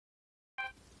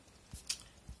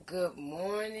Good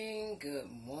morning,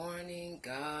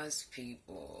 God's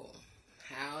people.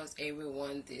 How's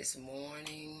everyone this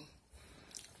morning?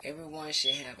 Everyone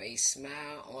should have a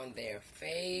smile on their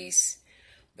face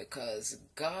because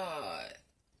God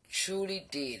truly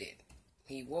did it.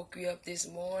 He woke you up this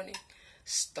morning,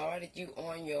 started you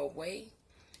on your way,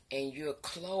 and you're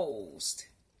closed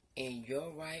in your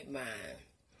right mind.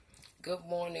 Good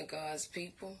morning, God's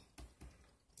people.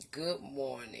 Good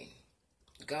morning.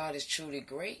 God is truly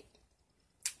great.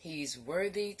 He's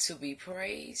worthy to be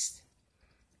praised.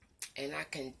 And I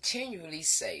continually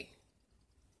say,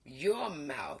 your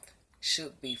mouth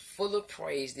should be full of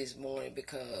praise this morning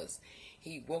because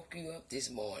he woke you up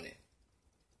this morning.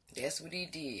 That's what he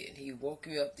did. He woke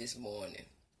you up this morning.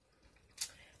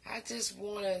 I just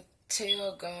want to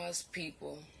tell God's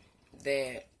people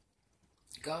that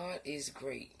God is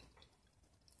great.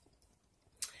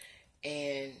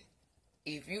 And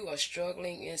if you are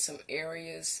struggling in some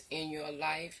areas in your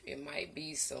life, it might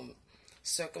be some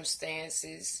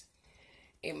circumstances,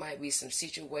 it might be some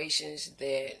situations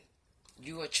that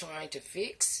you are trying to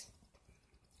fix.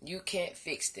 You can't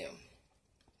fix them.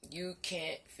 You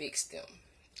can't fix them.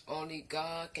 Only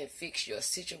God can fix your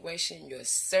situation, your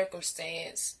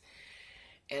circumstance.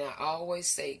 And I always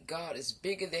say God is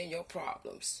bigger than your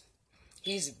problems.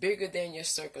 He's bigger than your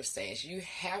circumstance. You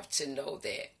have to know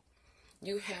that.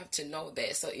 You have to know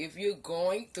that. So if you're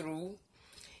going through,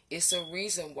 it's a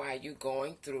reason why you're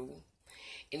going through.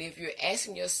 And if you're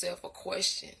asking yourself a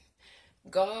question,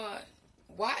 God,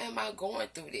 why am I going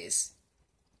through this?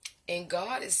 And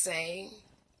God is saying,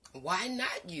 why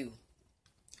not you?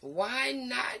 Why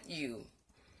not you?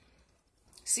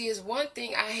 See, it's one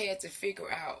thing I had to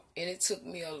figure out, and it took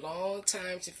me a long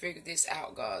time to figure this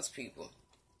out, God's people.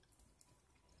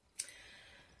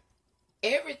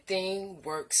 Everything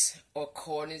works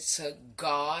according to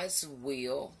God's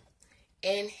will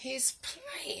and his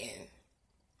plan.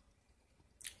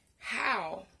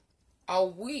 How are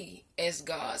we as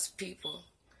God's people,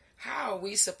 how are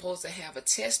we supposed to have a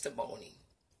testimony?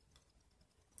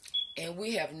 And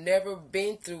we have never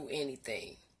been through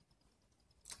anything.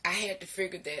 I had to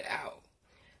figure that out.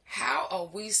 How are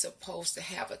we supposed to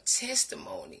have a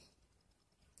testimony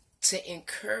to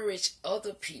encourage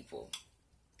other people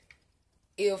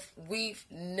if we've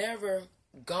never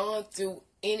gone through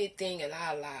anything in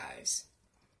our lives?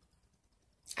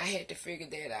 I had to figure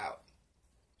that out.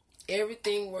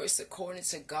 Everything works according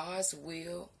to God's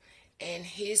will and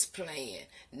his plan.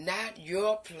 Not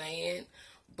your plan,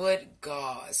 but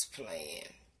God's plan.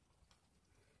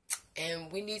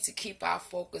 And we need to keep our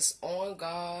focus on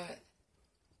God,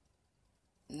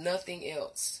 nothing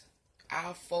else.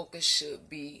 Our focus should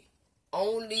be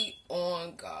only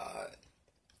on God.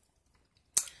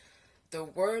 The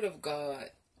Word of God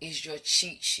is your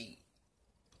cheat sheet.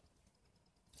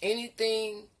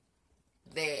 Anything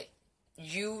that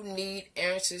you need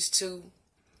answers to,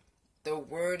 the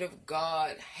Word of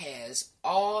God has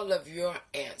all of your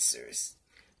answers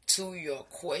to your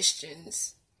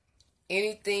questions.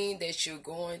 Anything that you're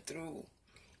going through,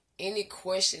 any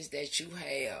questions that you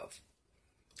have,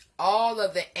 all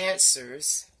of the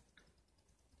answers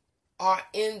are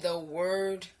in the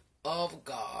Word of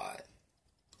God.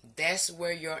 That's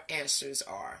where your answers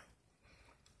are.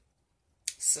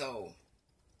 So,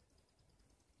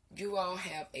 you all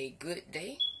have a good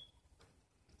day,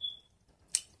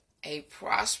 a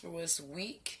prosperous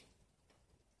week.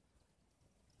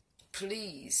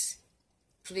 Please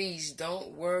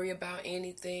don't worry about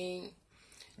anything.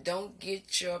 Don't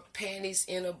get your panties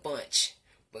in a bunch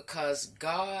because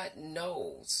God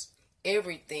knows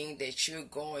everything that you're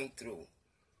going through.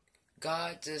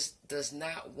 God just does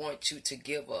not want you to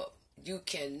give up. You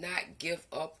cannot give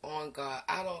up on God.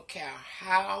 I don't care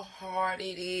how hard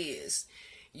it is.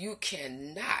 You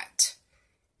cannot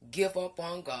give up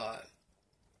on God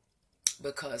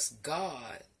because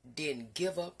God didn't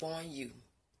give up on you.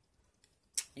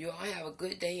 You all have a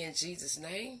good day in Jesus'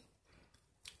 name.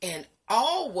 And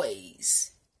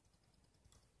always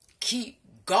keep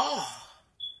God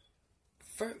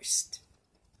first.